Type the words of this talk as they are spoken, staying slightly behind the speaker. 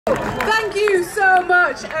Thank you so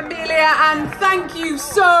much, Amelia, and thank you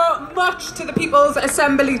so much to the People's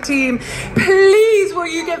Assembly team. Please will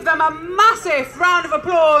you give them a massive round of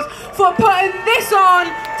applause for putting this on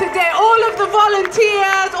today. All of the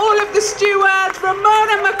volunteers, all of the stewards,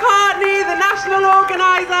 Ramona McCartney, the national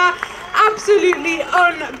organiser, absolutely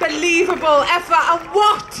unbelievable effort. And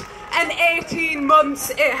what an 18 months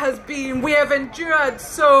it has been. We have endured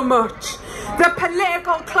so much. The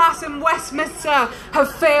political class in Westminster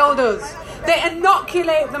have failed us. They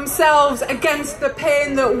inoculate themselves against the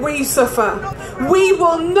pain that we suffer. We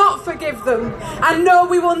will not forgive them. And no,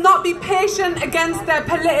 we will not be patient against their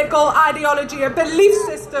political ideology, a belief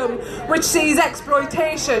system which sees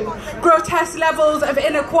exploitation, grotesque levels of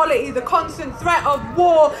inequality, the constant threat of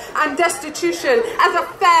war and destitution as a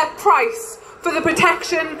fair price for the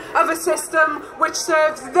protection of a system which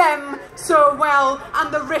serves them so well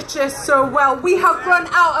and the richest so well. We have run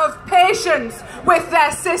out of patience with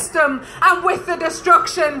their system and with the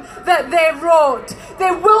destruction that they wrought.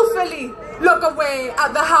 They willfully look away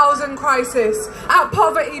at the housing crisis, at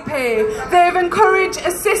poverty pay. They have encouraged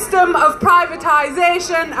a system of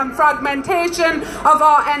privatisation and fragmentation of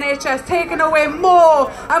our NHS, taking away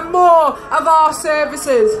more and more of our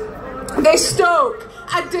services. They stoke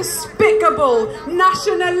a despicable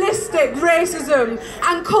nationalistic racism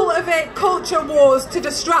and cultivate culture wars to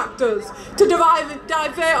distract us, to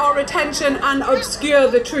divert our attention and obscure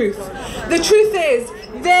the truth. The truth is,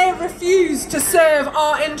 they refuse to serve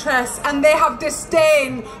our interests and they have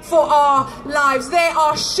disdain for our lives. They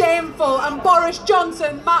are shameful, and Boris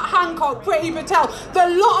Johnson, Matt Hancock, Priti Patel, the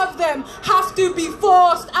lot of them have to be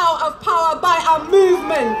forced out of power by a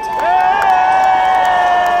movement.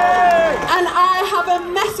 And I have a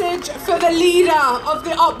message for the leader of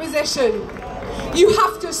the opposition. You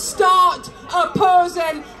have to start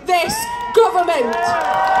opposing this government.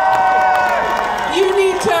 You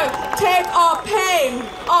need to take our pain,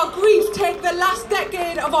 our grief, take the last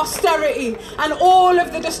decade of austerity and all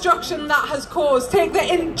of the destruction that has caused, take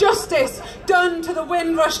the injustice done to the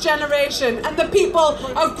Windrush generation and the people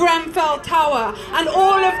of Grenfell Tower and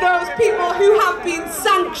all of those people who have been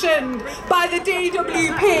sanctioned by the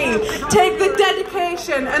DWP, take the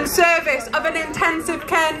dedication and service of an intensive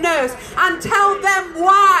care nurse and tell them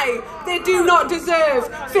why they do not deserve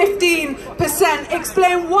 15%.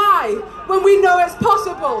 Explain why, when we know it's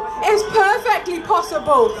possible. It's perfectly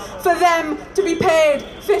possible for them to be paid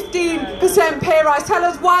 15% pay rise. Tell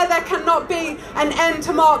us why there cannot be an end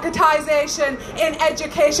to marketisation in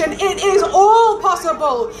education. It is all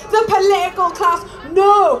possible. The political class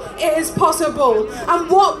know it is possible. And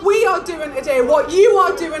what we are doing today, what you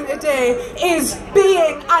are doing today, is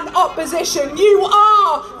being an opposition. You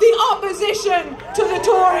are the opposition to the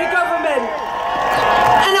Tory government.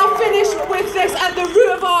 And I'll finish with this. At the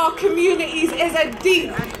root of our communities is a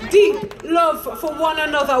deep, deep love for one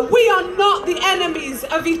another. We are not the enemies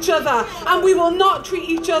of each other, and we will not treat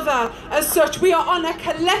each other as such. We are on a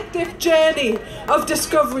collective journey of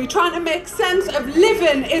discovery, trying to make sense of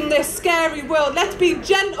living in this scary world. Let's be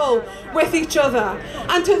gentle with each other.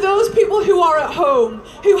 And to those people who are at home,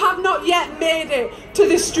 who have not yet made it to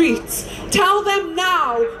the streets, tell them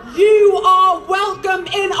now, you are welcome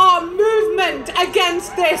in our movement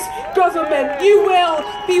against this government. You will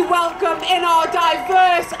be welcome in our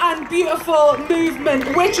diverse and beautiful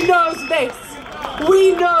movement, which knows this.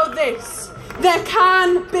 We know this. There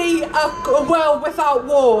can be a world without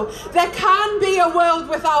war. There can be a world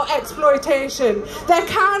without exploitation. There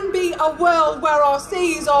can be a world where our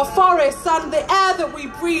seas, our forests and the air that we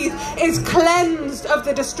breathe is cleansed of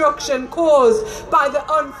the destruction caused by the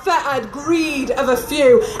unfettered greed of a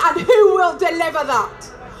few. And who will deliver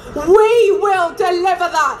that? We will deliver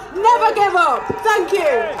that. Never give up. Thank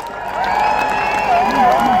you.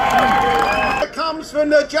 It comes from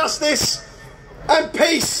the Justice and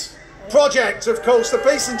Peace Project, of course, the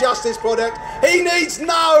Peace and Justice Project. He needs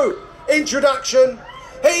no introduction.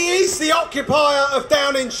 He is the occupier of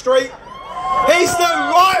Downing Street. He's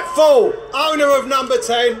the rightful owner of Number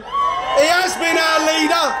 10. He has been our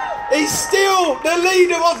leader. He's still the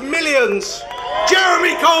leader of millions.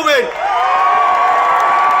 Jeremy Corbyn.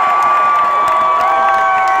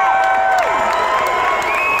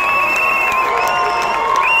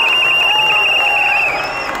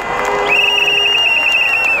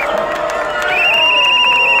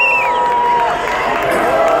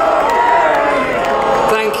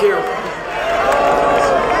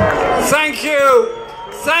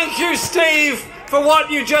 Thank you, Steve, for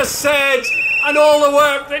what you just said and all the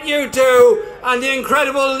work that you do and the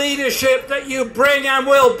incredible leadership that you bring and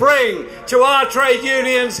will bring to our trade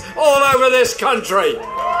unions all over this country.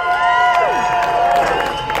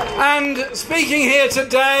 And speaking here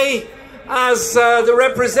today as the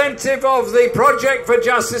representative of the Project for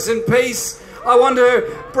Justice and Peace, I want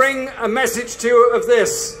to bring a message to you of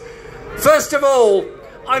this. First of all,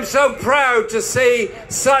 I'm so proud to see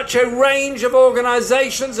such a range of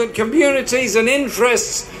organisations and communities and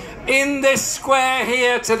interests in this square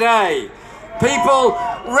here today. People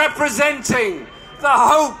representing the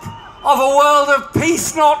hope of a world of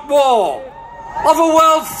peace, not war. Of a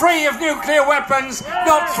world free of nuclear weapons,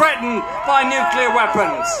 not threatened by nuclear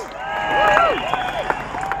weapons.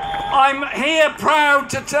 I'm here proud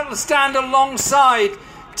to stand alongside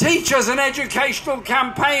teachers and educational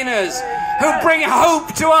campaigners who bring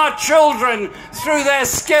hope to our children through their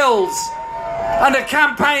skills and are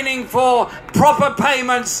campaigning for proper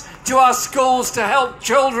payments to our schools to help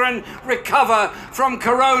children recover from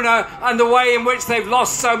corona and the way in which they've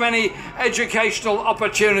lost so many educational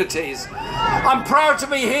opportunities. I'm proud to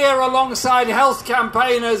be here alongside health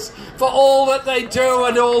campaigners for all that they do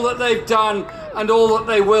and all that they've done and all that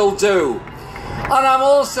they will do. And I'm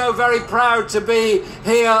also very proud to be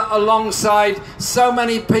here alongside so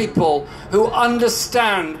many people who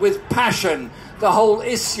understand with passion the whole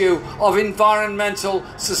issue of environmental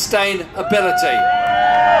sustainability.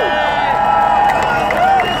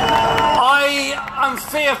 I am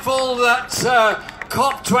fearful that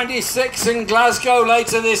COP26 in Glasgow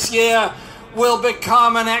later this year will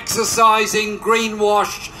become an exercise in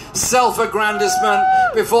greenwash self-aggrandizement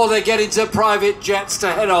before they get into private jets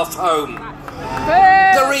to head off home.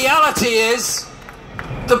 The reality is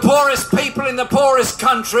the poorest people in the poorest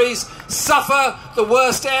countries suffer the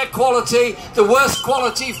worst air quality, the worst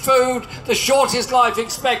quality food, the shortest life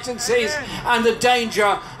expectancies, and the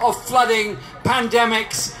danger of flooding,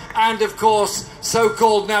 pandemics, and of course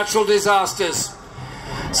so-called natural disasters.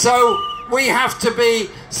 So we have to be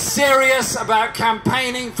serious about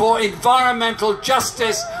campaigning for environmental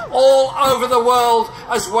justice all over the world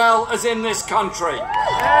as well as in this country.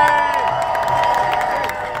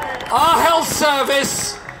 Our health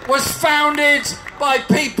service was founded by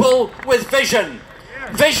people with vision.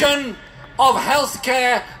 Vision of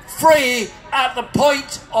healthcare free at the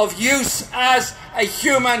point of use as a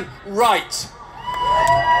human right.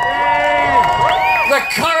 The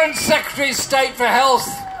current Secretary of State for Health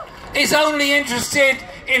is only interested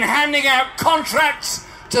in handing out contracts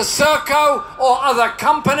to Serco or other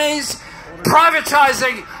companies,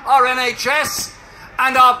 privatising our NHS,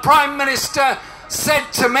 and our Prime Minister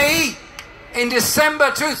said to me in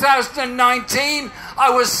December 2019, I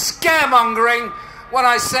was scaremongering when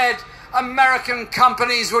I said American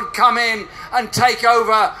companies would come in and take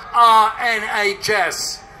over our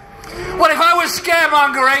NHS. Well, if I was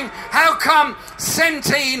scaremongering, how come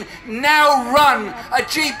Centene now run a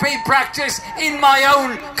GP practice in my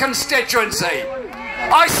own constituency?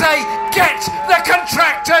 I say, get the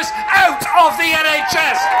contractors out of the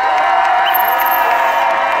NHS!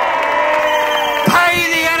 Pay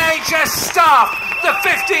the NHS staff the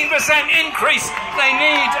 15% increase they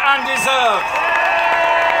need and deserve.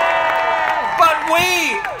 But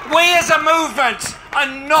we as a movement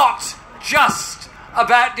are not just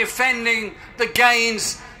about defending the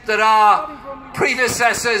gains that our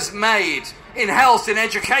predecessors made in health, in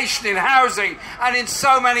education, in housing, and in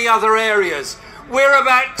so many other areas. We're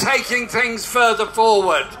about taking things further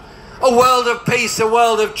forward. A world of peace, a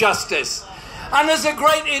world of justice. And there's a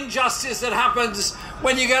great injustice that happens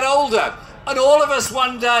when you get older. And all of us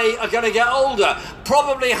one day are going to get older.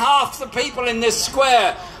 Probably half the people in this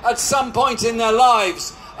square at some point in their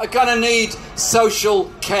lives are going to need social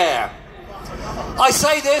care. I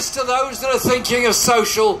say this to those that are thinking of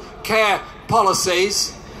social care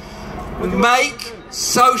policies. Make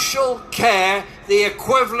social care the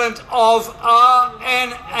equivalent of our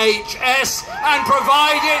NHS and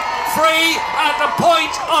provide it free at the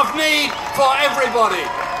point of need for everybody.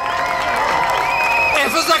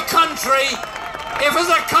 If as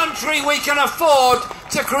a country we can afford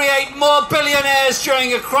to create more billionaires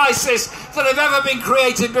during a crisis than have ever been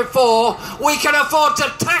created before, we can afford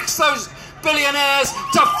to tax those billionaires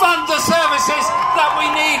to fund the services that we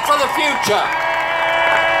need for the future.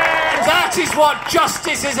 That is what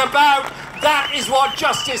justice is about. That is what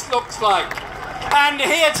justice looks like. And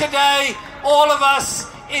here today, all of us,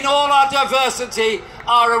 in all our diversity,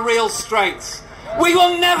 are a real strength. We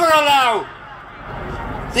will never allow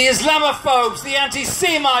the Islamophobes, the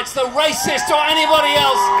anti-Semites, the racists, or anybody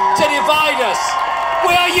else to divide us.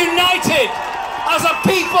 We are united as a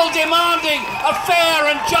people demanding a fair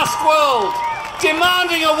and just world,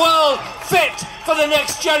 demanding a world fit for the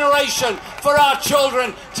next generation, for our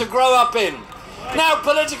children to grow up in. Now,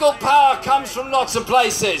 political power comes from lots of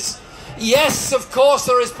places. Yes, of course,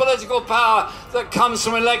 there is political power that comes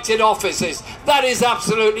from elected offices. That is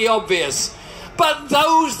absolutely obvious. But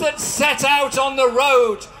those that set out on the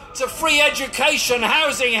road to free education,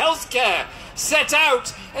 housing, healthcare, set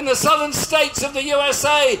out in the southern states of the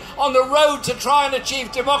USA on the road to try and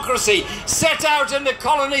achieve democracy, set out in the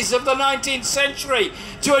colonies of the 19th century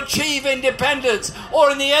to achieve independence,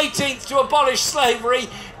 or in the 18th to abolish slavery,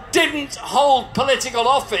 didn't hold political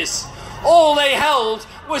office. All they held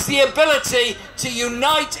was the ability to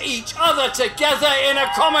unite each other together in a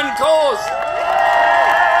common cause.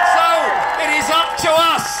 So it is up to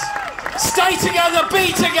us. Stay together,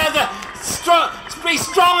 be together, be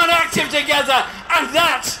strong and active together, and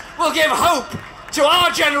that will give hope to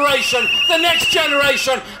our generation, the next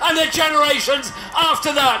generation, and the generations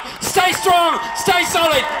after that. Stay strong, stay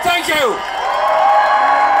solid. Thank you.